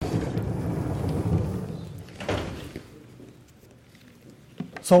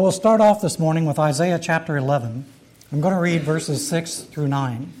So we'll start off this morning with Isaiah chapter 11. I'm going to read verses 6 through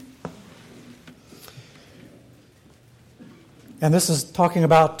 9. And this is talking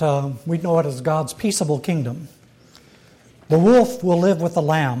about, we know it as God's peaceable kingdom. The wolf will live with the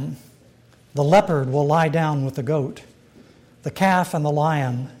lamb. The leopard will lie down with the goat. The calf and the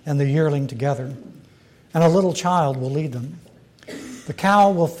lion and the yearling together. And a little child will lead them. The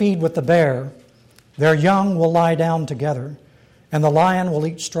cow will feed with the bear. Their young will lie down together. And the lion will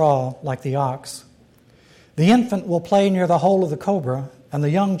eat straw like the ox. The infant will play near the hole of the cobra, and the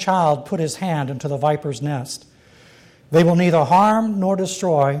young child put his hand into the viper's nest. They will neither harm nor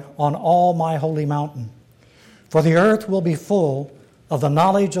destroy on all my holy mountain. For the earth will be full of the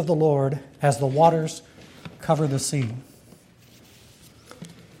knowledge of the Lord as the waters cover the sea.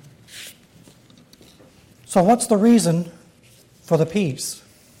 So what's the reason for the peace?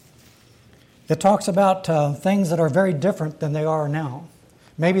 It talks about things that are very different than they are now.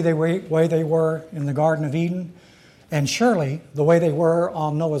 Maybe the way they were in the Garden of Eden, and surely the way they were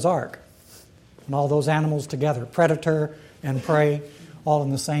on Noah's Ark. And all those animals together, predator and prey, all in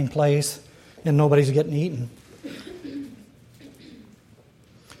the same place, and nobody's getting eaten.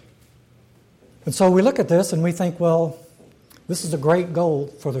 And so we look at this and we think, well, this is a great goal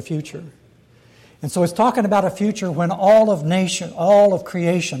for the future. And so it's talking about a future when all of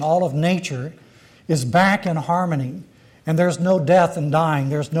creation, all of nature is back in harmony. And there's no death and dying.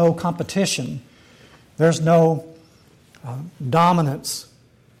 There's no competition. There's no dominance.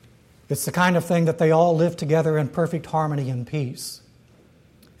 It's the kind of thing that they all live together in perfect harmony and peace.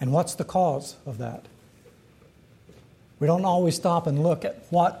 And what's the cause of that? We don't always stop and look at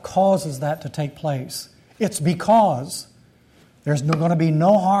what causes that to take place. It's because there's going to be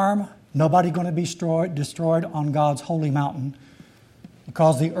no harm, nobody going to be destroyed on God's holy mountain,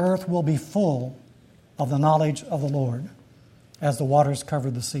 because the earth will be full of the knowledge of the Lord as the waters cover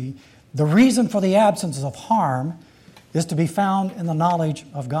the sea. The reason for the absence of harm is to be found in the knowledge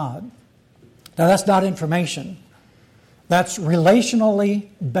of God. Now, that's not information. That's relationally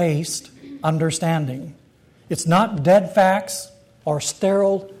based understanding. It's not dead facts or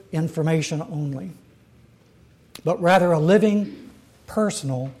sterile information only, but rather a living,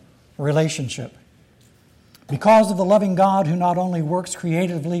 personal relationship. Because of the loving God who not only works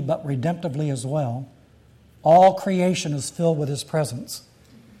creatively but redemptively as well, all creation is filled with His presence,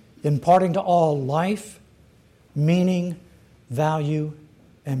 imparting to all life, meaning, value,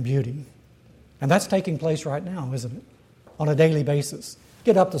 and beauty. And that's taking place right now, isn't it? On a daily basis.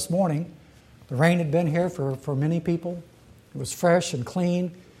 Get up this morning. The rain had been here for many people. It was fresh and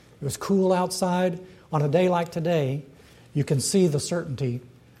clean. It was cool outside. On a day like today, you can see the certainty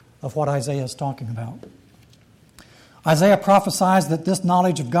of what Isaiah is talking about. Isaiah prophesies that this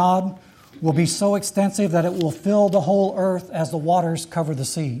knowledge of God will be so extensive that it will fill the whole earth as the waters cover the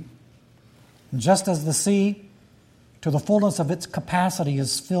sea. And just as the sea, to the fullness of its capacity,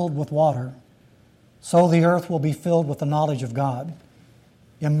 is filled with water, so the earth will be filled with the knowledge of God,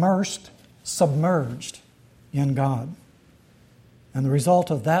 immersed, submerged in God. And the result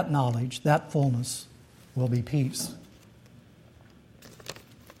of that knowledge, that fullness, will be peace.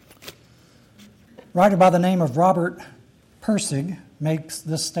 A writer by the name of Robert Persig makes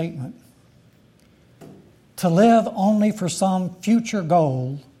this statement: to live only for some future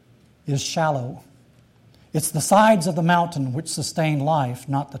goal is shallow. It's the sides of the mountain which sustain life,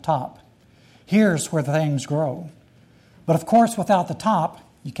 not the top. Here's where things grow. But of course, without the top,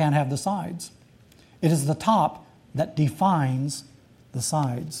 you can't have the sides. It is the top that defines the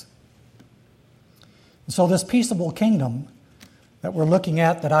sides. And so this peaceable kingdom that we're looking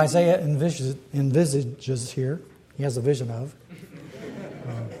at, that Isaiah envisages here, he has a vision of,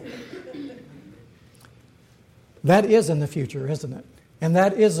 that is in the future, isn't it? And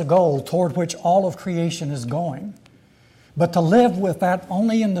that is a goal toward which all of creation is going. But to live with that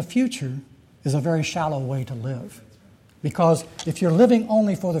only in the future is a very shallow way to live. Because if you're living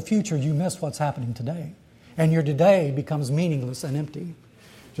only for the future, you miss what's happening today. And your today becomes meaningless and empty.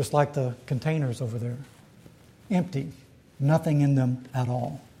 Just like the containers over there. Empty. Nothing in them at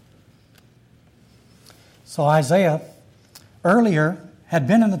all. So Isaiah earlier had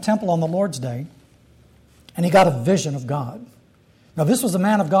been in the temple on the Lord's Day, and he got a vision of God. Now, this was a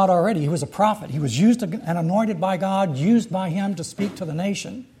man of God already. He was a prophet. He was used and anointed by God, used by Him to speak to the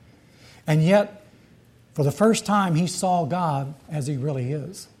nation. And yet, for the first time, he saw God as He really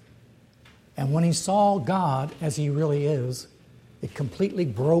is. And when he saw God as He really is, it completely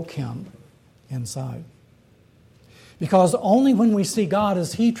broke him inside. Because only when we see God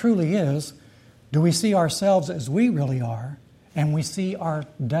as He truly is, do we see ourselves as we really are, and we see our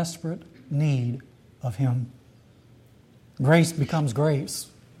desperate need of Him. Grace becomes grace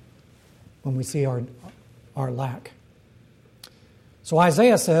when we see our lack. So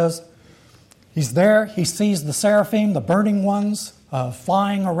Isaiah says, he's there, he sees the seraphim, the burning ones,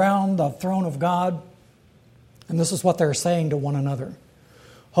 flying around the throne of God. And this is what they're saying to one another.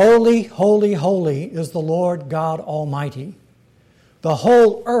 Holy, holy, holy is the Lord God Almighty. The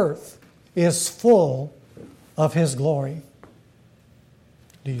whole earth is full of His glory.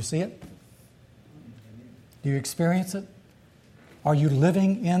 Do you see it? Do you experience it? Are you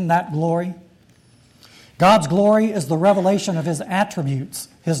living in that glory? God's glory is the revelation of His attributes,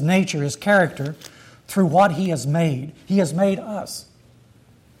 His nature, His character, through what He has made. He has made us,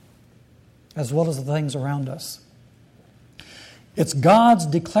 as well as the things around us. It's God's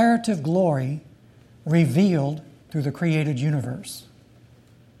declarative glory revealed through the created universe.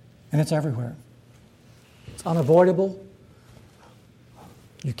 And it's everywhere. It's unavoidable.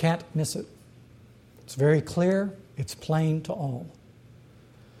 You can't miss it. It's very clear. It's plain to all.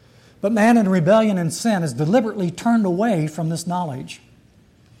 But man in rebellion and sin has deliberately turned away from this knowledge.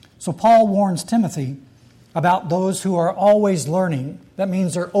 So Paul warns Timothy about those who are always learning. That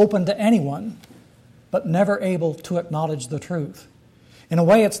means they're open to anyone, but never able to acknowledge the truth. In a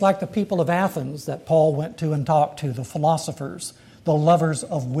way, it's like the people of Athens that Paul went to and talked to, the philosophers, the lovers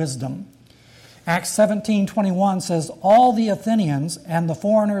of wisdom. Acts 17:21 says, all the Athenians and the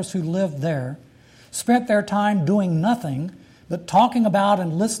foreigners who lived there spent their time doing nothing but talking about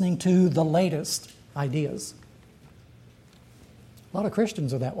and listening to the latest ideas. A lot of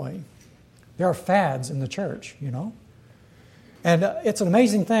Christians are that way. There are fads in the church, you know. And it's an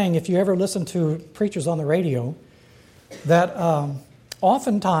amazing thing, if you ever listen to preachers on the radio, that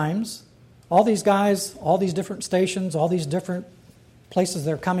oftentimes all these guys, all these different stations, all these different places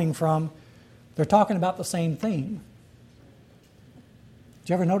they're coming from, they're talking about the same theme. Did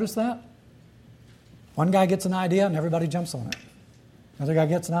you ever notice that? One guy gets an idea and everybody jumps on it. Another guy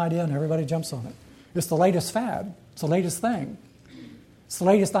gets an idea and everybody jumps on it. It's the latest fad. It's the latest thing. It's the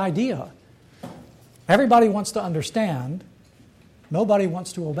latest idea. Everybody wants to understand. Nobody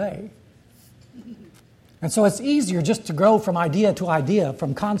wants to obey. And so it's easier just to go from idea to idea,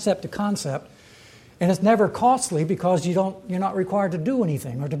 from concept to concept. And it's never costly because you're not required to do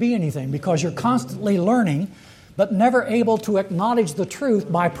anything or to be anything, because you're constantly learning, but never able to acknowledge the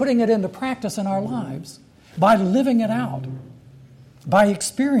truth by putting it into practice in our lives, by living it out, by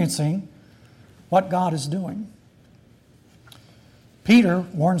experiencing what God is doing. Peter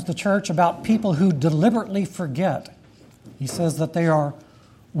warns the church about people who deliberately forget. He says that they are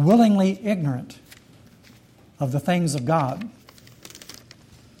willingly ignorant of the things of God,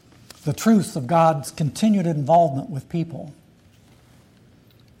 the truth of God's continued involvement with people.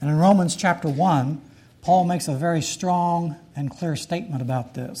 And in Romans chapter 1, Paul makes a very strong and clear statement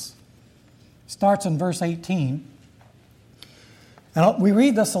about this. It starts in verse 18. And we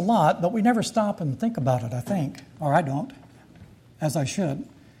read this a lot, but we never stop and think about it, I think. Or I don't, as I should.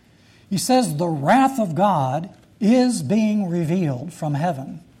 He says, the wrath of God is being revealed from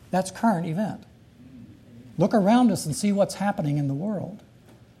heaven. That's current event. Look around us and see what's happening in the world.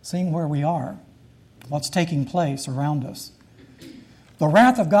 Seeing where we are, what's taking place around us. The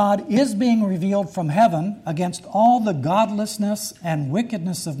wrath of God is being revealed from heaven against all the godlessness and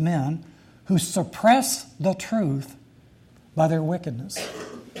wickedness of men who suppress the truth by their wickedness.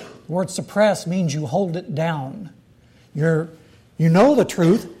 The word suppress means you hold it down. You know the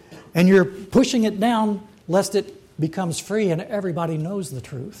truth, and you're pushing it down lest it becomes free and everybody knows the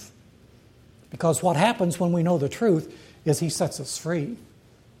truth. Because what happens when we know the truth is He sets us free.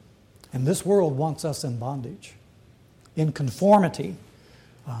 And this world wants us in bondage, in conformity,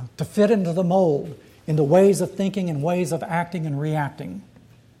 to fit into the mold, into ways of thinking and ways of acting and reacting.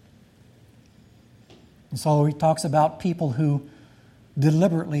 And so he talks about people who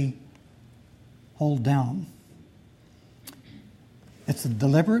deliberately hold down. It's a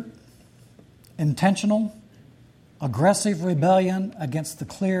deliberate, intentional, aggressive rebellion against the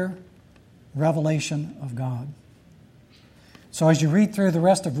clear revelation of God. So as you read through the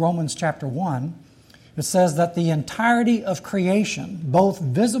rest of Romans chapter 1, it says that the entirety of creation, both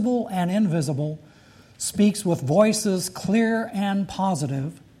visible and invisible, speaks with voices clear and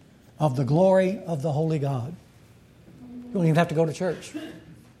positive of the glory of the Holy God. You don't even have to go to church.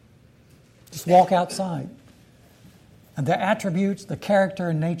 Just walk outside. And the attributes, the character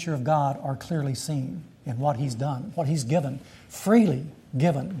and nature of God are clearly seen in what He's done, what He's given, freely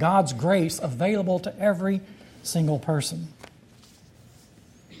given. God's grace available to every single person.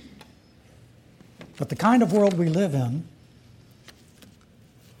 But the kind of world we live in,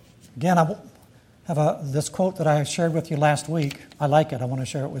 again, I have this quote that I shared with you last week. I like it. I want to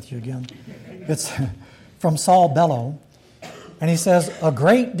share it with you again. It's from Saul Bellow. And he says, a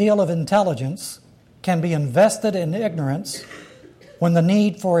great deal of intelligence can be invested in ignorance when the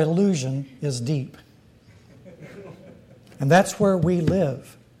need for illusion is deep. And that's where we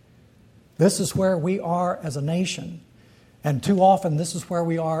live. This is where we are as a nation. And too often, this is where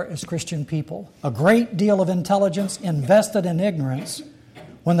we are as Christian people. A great deal of intelligence invested in ignorance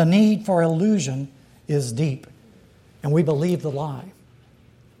when the need for illusion is deep. And we believe the lie.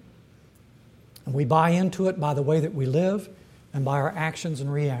 And we buy into it by the way that we live and by our actions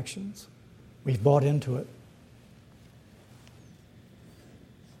and reactions. We've bought into it.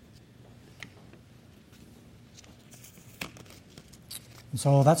 And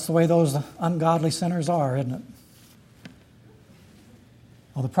so that's the way those ungodly sinners are, isn't it?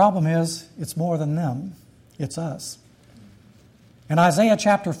 Well, the problem is, it's more than them. It's us. In Isaiah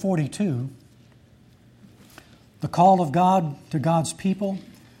chapter 42, the call of God to God's people,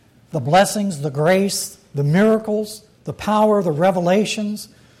 the blessings, the grace, the miracles, the power, the revelations,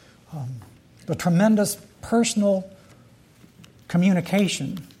 the tremendous personal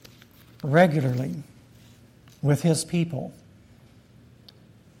communication regularly with His people.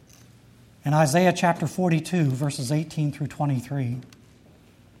 In Isaiah chapter 42, verses 18 through 23.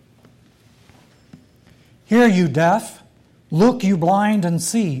 Hear, you deaf, look, you blind, and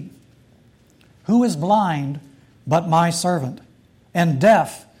see. Who is blind but my servant, and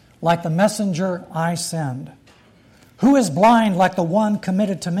deaf like the messenger I send? Who is blind like the one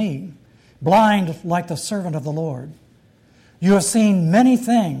committed to me, blind like the servant of the Lord? You have seen many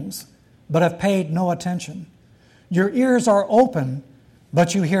things, but have paid no attention. Your ears are open,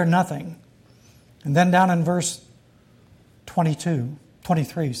 but you hear nothing. And then down in verse 23.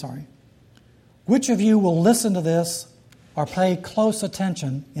 Which of you will listen to this or pay close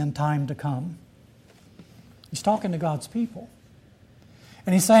attention in time to come? He's talking to God's people.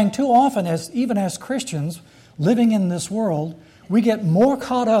 And he's saying too often, even as Christians living in this world, we get more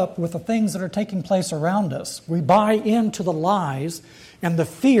caught up with the things that are taking place around us. We buy into the lies and the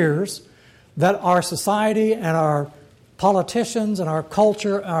fears that our society and our politicians and our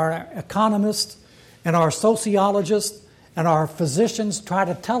culture, our economists and our sociologists and our physicians try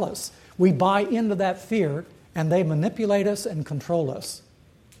to tell us. We buy into that fear and they manipulate us and control us.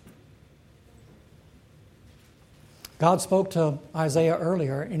 God spoke to Isaiah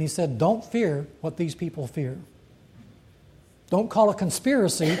earlier and He said, don't fear what these people fear. Don't call a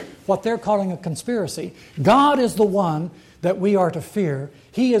conspiracy what they're calling a conspiracy. God is the one that we are to fear.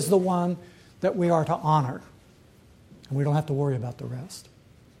 He is the one that we are to honor. And we don't have to worry about the rest.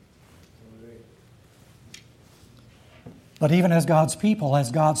 But even as God's people, as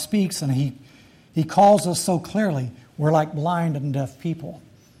God speaks and He calls us so clearly, we're like blind and deaf people.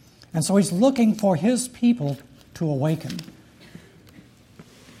 And so He's looking for His people to awaken.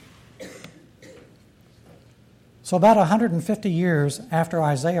 So about 150 years after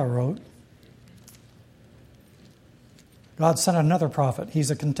Isaiah wrote, God sent another prophet. He's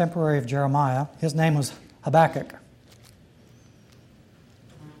a contemporary of Jeremiah. His name was Habakkuk.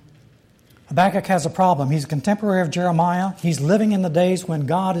 Habakkuk has a problem. He's a contemporary of Jeremiah. He's living in the days when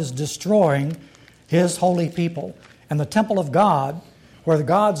God is destroying His holy people. And the temple of God, where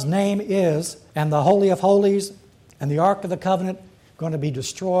God's name is, and the Holy of Holies, and the Ark of the Covenant, going to be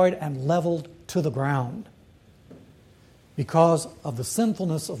destroyed and leveled to the ground because of the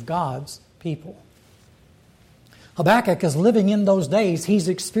sinfulness of God's people. Habakkuk is living in those days. He's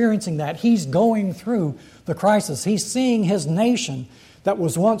experiencing that. He's going through the crisis. He's seeing his nation that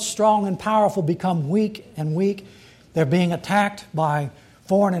was once strong and powerful become weak and weak. They're being attacked by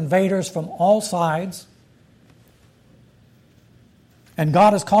foreign invaders from all sides. And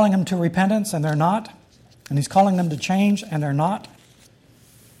God is calling them to repentance, and they're not. And He's calling them to change, and they're not.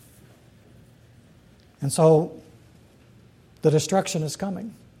 And so the destruction is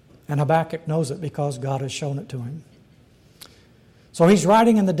coming. And Habakkuk knows it because God has shown it to him. So he's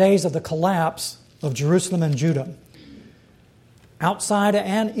writing in the days of the collapse of Jerusalem and Judah. Outside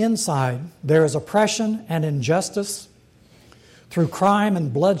and inside, there is oppression and injustice through crime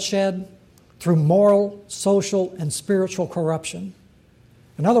and bloodshed, through moral, social, and spiritual corruption.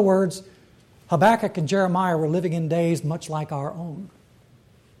 In other words, Habakkuk and Jeremiah were living in days much like our own.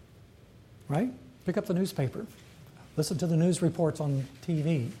 Right? Pick up the newspaper. Listen to the news reports on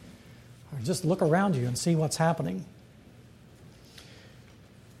TV. Or just look around you and see what's happening.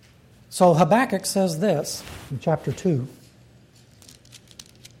 So Habakkuk says this in chapter 2.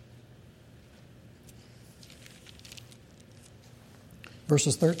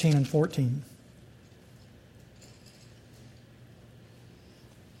 Verses 13 and 14.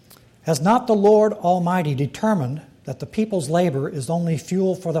 Has not the Lord Almighty determined that the people's labor is only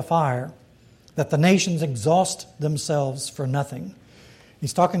fuel for the fire, that the nations exhaust themselves for nothing.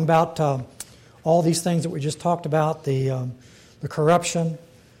 He's talking about all these things that we just talked about, the corruption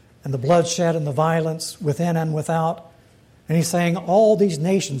and the bloodshed and the violence within and without. And he's saying all these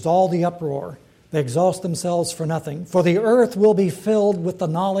nations, all the uproar, they exhaust themselves for nothing. For the earth will be filled with the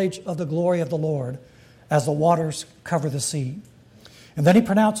knowledge of the glory of the Lord as the waters cover the sea. And then he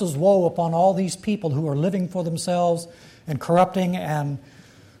pronounces woe upon all these people who are living for themselves and corrupting and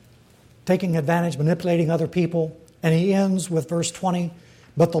taking advantage, manipulating other people. And he ends with verse 20,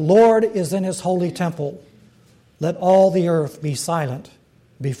 but the Lord is in his holy temple. Let all the earth be silent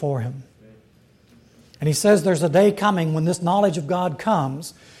before him. And he says there's a day coming when this knowledge of God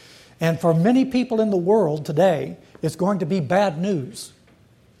comes. And for many people in the world today, it's going to be bad news.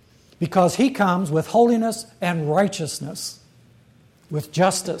 Because he comes with holiness and righteousness, with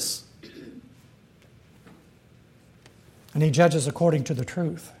justice. And he judges according to the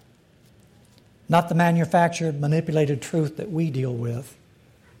truth. Not the manufactured, manipulated truth that we deal with,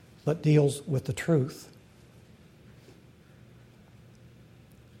 but deals with the truth.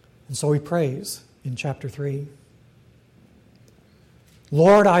 And so he prays in chapter 3.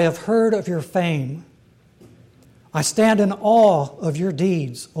 Lord, I have heard of your fame. I stand in awe of your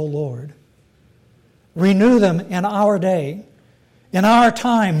deeds, O Lord. Renew them in our day. In our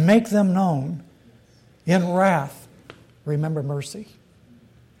time, make them known. In wrath, remember mercy.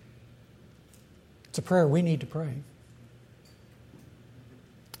 It's a prayer we need to pray.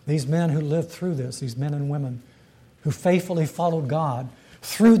 These men who lived through this, these men and women who faithfully followed God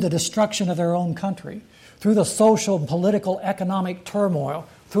through the destruction of their own country, through the social, political, economic turmoil,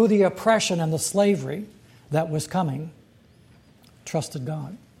 through the oppression and the slavery that was coming, trusted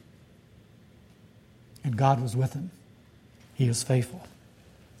God. And God was with him. He is faithful.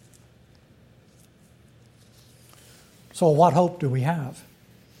 So what hope do we have?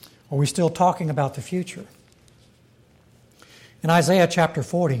 Are we still talking about the future? In Isaiah chapter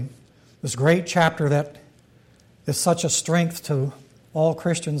 40, this great chapter that is such a strength to all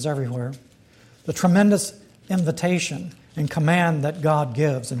Christians everywhere, the tremendous invitation and command that God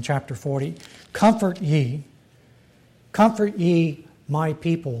gives in chapter 40, comfort ye, my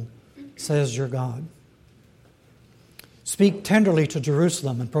people, says your God. Speak tenderly to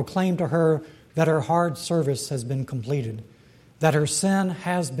Jerusalem and proclaim to her that her hard service has been completed, that her sin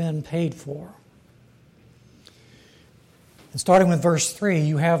has been paid for. And starting with verse 3,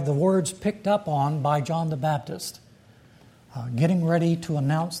 you have the words picked up on by John the Baptist, getting ready to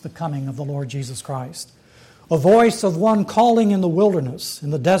announce the coming of the Lord Jesus Christ. A voice of one calling in the wilderness,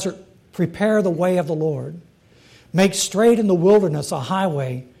 in the desert, prepare the way of the Lord. Make straight in the wilderness a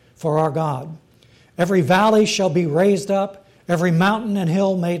highway for our God. Every valley shall be raised up, every mountain and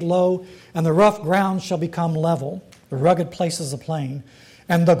hill made low, and the rough ground shall become level, the rugged places a plain.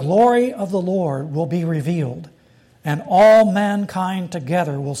 And the glory of the Lord will be revealed, and all mankind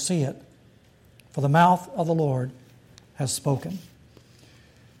together will see it. For the mouth of the Lord has spoken.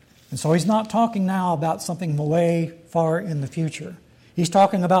 And so he's not talking now about something way far in the future. He's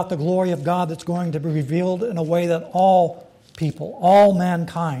talking about the glory of God that's going to be revealed in a way that all people, all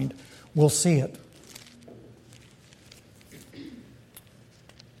mankind will see it.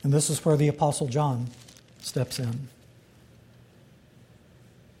 And this is where the Apostle John steps in.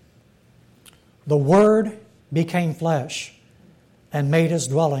 The Word became flesh and made his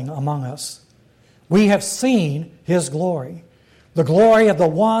dwelling among us. We have seen his glory, the glory of the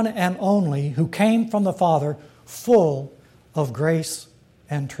one and only who came from the Father, full of grace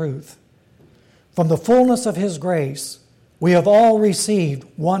and truth. From the fullness of his grace, we have all received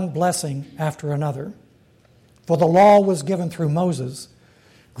one blessing after another. For the law was given through Moses.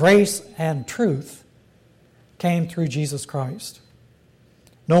 Grace and truth came through Jesus Christ.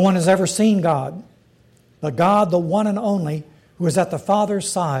 No one has ever seen God, but God, the one and only, who is at the Father's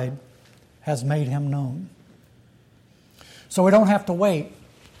side, has made him known. So we don't have to wait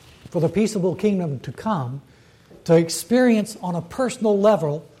for the peaceable kingdom to come to experience on a personal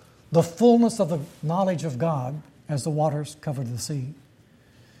level the fullness of the knowledge of God as the waters cover the sea.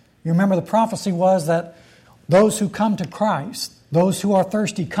 You remember the prophecy was that those who come to Christ, those who are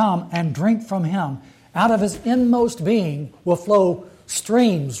thirsty, come and drink from him. Out of his inmost being will flow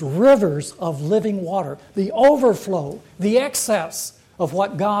streams, rivers of living water. The overflow, the excess of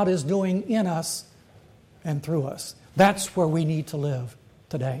what God is doing in us and through us. That's where we need to live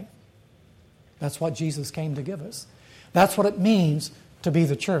today. That's what Jesus came to give us. That's what it means to be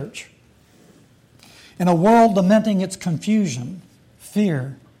the church. In a world lamenting its confusion,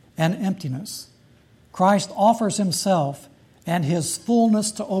 fear, and emptiness, Christ offers himself and his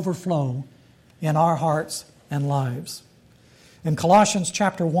fullness to overflow in our hearts and lives. In Colossians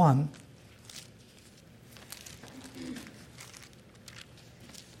chapter 1,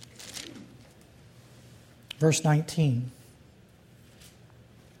 verse 19.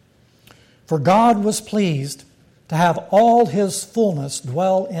 For God was pleased to have all His fullness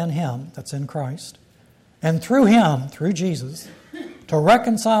dwell in Him, that's in Christ, and through Him, through Jesus, to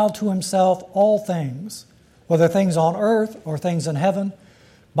reconcile to Himself all things, whether things on earth or things in heaven,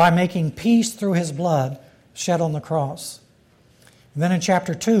 by making peace through His blood shed on the cross. And then in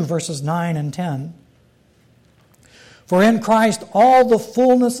chapter 2, verses 9 and 10, for in Christ all the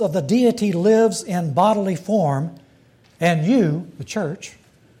fullness of the deity lives in bodily form, and you, the church,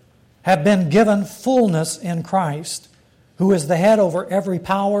 have been given fullness in Christ, who is the head over every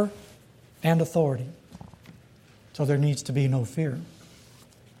power and authority. So there needs to be no fear.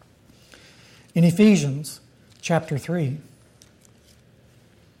 In Ephesians chapter 3,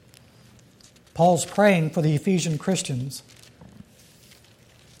 Paul's praying for the Ephesian Christians.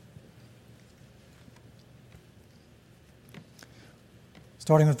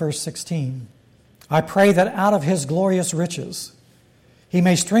 Starting with verse 16. I pray that out of His glorious riches He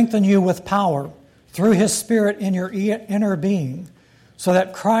may strengthen you with power through His Spirit in your inner being, so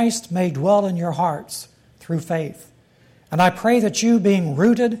that Christ may dwell in your hearts through faith. And I pray that you, being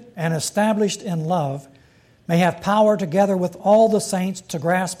rooted and established in love, may have power together with all the saints to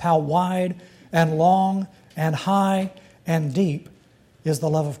grasp how wide and long and high and deep is the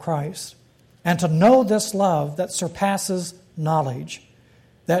love of Christ, and to know this love that surpasses knowledge,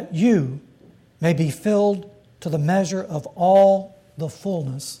 that you may be filled to the measure of all the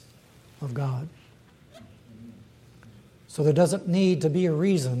fullness of God. So there doesn't need to be a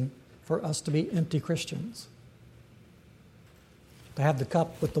reason for us to be empty Christians, to have the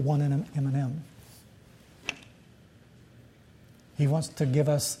cup with the one M&M. He wants to give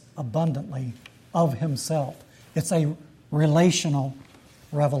us abundantly of Himself. It's a relational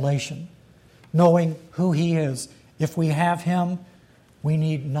revelation, knowing who He is. If we have Him, we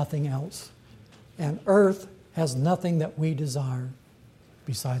need nothing else. And earth has nothing that we desire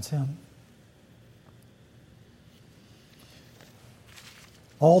besides Him.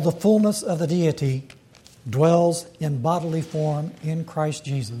 All the fullness of the deity dwells in bodily form in Christ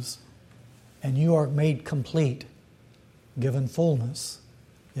Jesus, and you are made complete, given fullness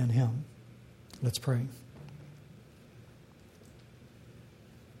in Him. Let's pray.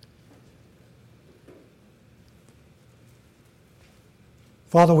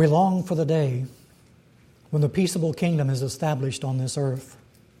 Father, we long for the day when the peaceable kingdom is established on this earth,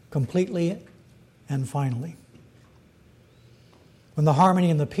 completely and finally. When the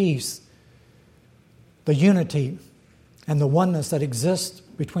harmony and the peace, the unity and the oneness that exists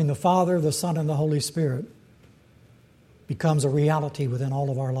between the Father, the Son, and the Holy Spirit becomes a reality within all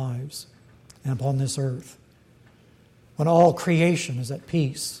of our lives and upon this earth. When all creation is at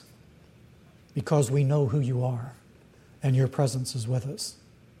peace because we know who You are and Your presence is with us.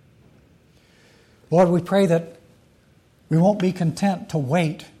 Lord, we pray that we won't be content to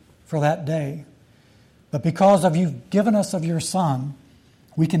wait for that day, but because of You've given us of Your Son,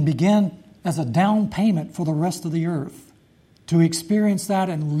 we can begin as a down payment for the rest of the earth to experience that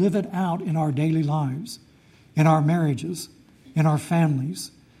and live it out in our daily lives, in our marriages, in our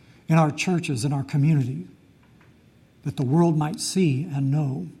families, in our churches, in our community, that the world might see and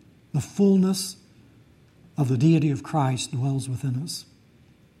know the fullness of the deity of Christ dwells within us.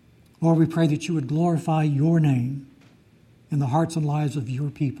 Lord, we pray that You would glorify Your name in the hearts and lives of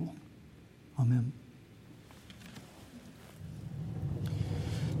Your people. Amen.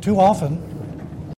 Too often,